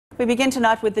We begin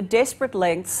tonight with the desperate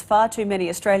lengths far too many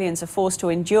Australians are forced to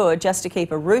endure just to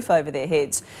keep a roof over their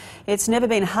heads. It's never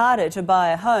been harder to buy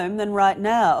a home than right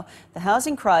now. The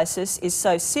housing crisis is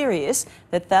so serious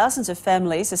that thousands of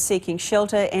families are seeking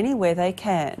shelter anywhere they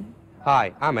can.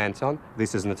 Hi, I'm Anton,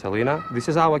 this is Natalina, this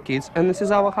is our kids and this is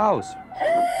our house.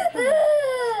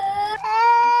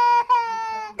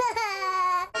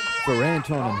 For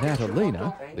Anton and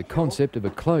Natalina, the concept of a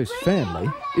close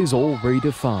family is all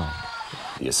redefined.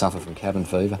 You suffer from cabin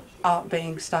fever? Oh,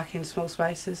 being stuck in small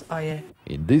spaces? Oh, yeah.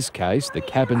 In this case, the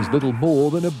cabin's little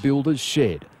more than a builder's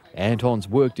shed. Anton's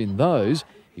worked in those,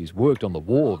 he's worked on the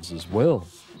wharves as well.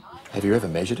 Have you ever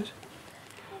measured it?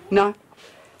 No.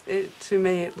 To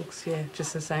me, it looks,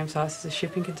 just the same size as a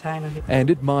shipping container.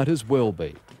 And it might as well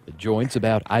be. The joint's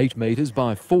about 8 metres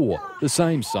by 4, the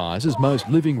same size as most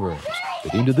living rooms.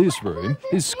 But into this room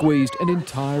is squeezed an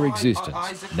entire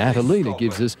existence. Natalina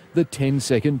gives us the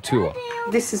 10-second tour.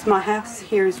 This is my house.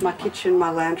 Here is my kitchen, my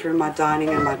lounge room, my dining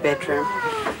and my bedroom.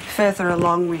 Further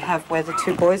along we have where the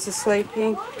two boys are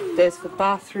sleeping. There's the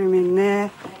bathroom in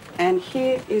there. And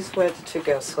here is where the two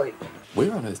girls sleep.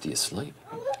 Where on earth do you sleep?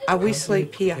 We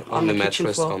sleep here on the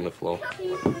mattress floor. on the floor.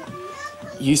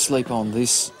 You sleep on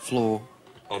this floor?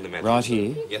 On the mattress. Right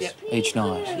here? Yes. Each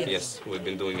night? Yes, we've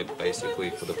been doing it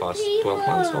basically for the past 12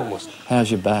 months almost.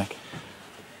 How's your back?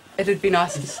 It'd be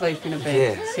nice to sleep in a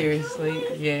bed, Yeah. seriously,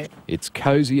 yeah. It's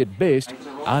cosy at best,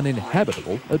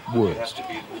 uninhabitable at worst.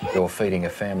 You're feeding a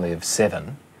family of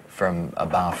 7 from a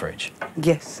bar fridge.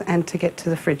 Yes, and to get to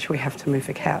the fridge we have to move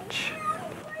a couch.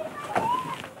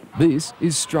 This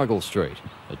is Struggle Street,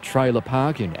 a trailer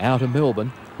park in outer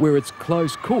Melbourne where it's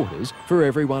close quarters for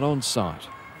everyone on site.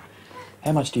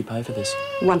 How much do you pay for this?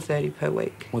 $130 per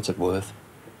week. What's it worth?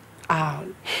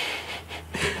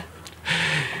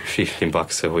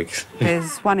 $15 a week.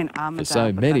 There's one in Armidale. For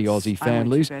so many Aussie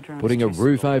families, putting a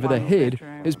roof over the head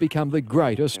has become the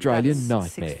great Australian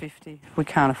nightmare. We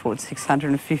can't afford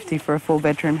 $650 for a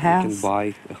 4-bedroom house. You can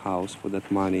buy a house for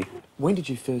that money. When did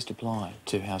you first apply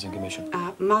to Housing Commission?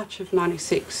 March of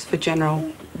 '96 for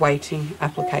general waiting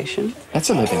application.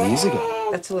 That's 11 years ago.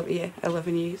 That's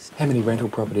 11 years. How many rental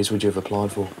properties would you have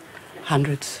applied for?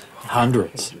 Hundreds.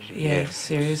 Hundreds? Yeah,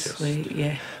 seriously,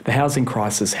 yeah. The housing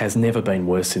crisis has never been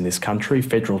worse in this country.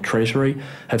 Federal Treasury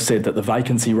have said that the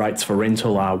vacancy rates for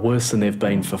rental are worse than they've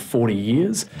been for 40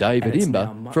 years. David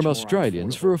Imber from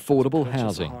Australians for Affordable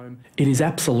Housing. It is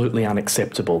absolutely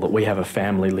unacceptable that we have a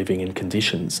family living in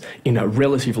conditions in a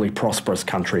relatively prosperous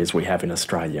country as we have in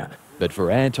Australia. But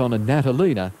for Anton and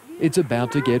Natalina, it's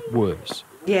about to get worse.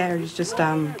 Yeah, he's just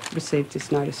received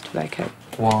this notice to vacate.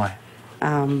 Why?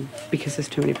 Because there's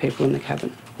too many people in the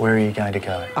cabin. Where are you going to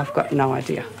go? I've got no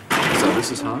idea. So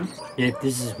this is home? Yeah,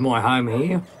 this is my home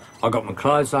here. I got my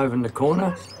clothes over in the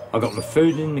corner. I got my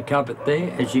food in the cupboard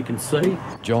there, as you can see.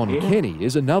 John Kenny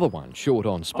is another one short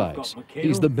on space.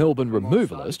 He's the Melbourne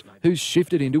removalist who's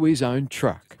shifted into his own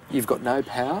truck. You've got no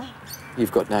power,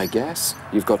 you've got no gas,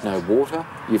 you've got no water,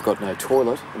 you've got no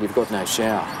toilet, and you've got no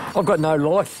shower. I've got no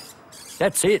life.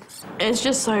 That's it. It's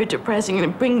just so depressing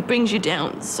and it brings you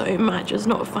down so much. It's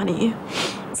not funny.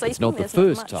 It's not the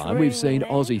first time we've seen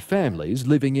Aussie families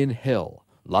living in hell.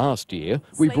 Last year,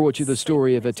 we brought you the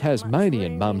story of a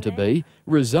Tasmanian mum-to-be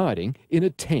residing in a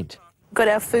tent. Got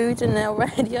our food and our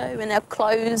radio and our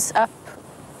clothes up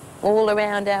all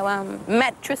around our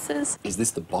mattresses. Is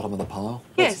this the bottom of the pile?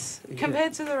 Yes,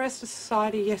 compared to the rest of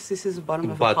society, yes, this is the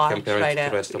bottom of the But pile. compared to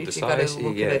the rest of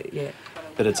society, yeah.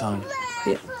 But it's home.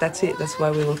 Yeah, that's it. That's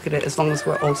why we look at it. As long as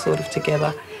we're all sort of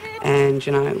together and,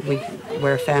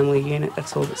 we're a family unit,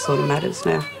 that's all that sort of matters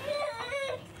now.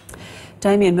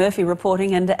 Damien Murphy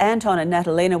reporting, and Anton and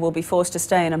Natalina will be forced to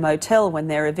stay in a motel when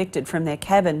they're evicted from their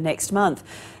cabin next month.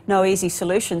 No easy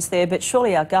solutions there, but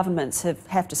surely our governments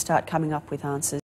have to start coming up with answers.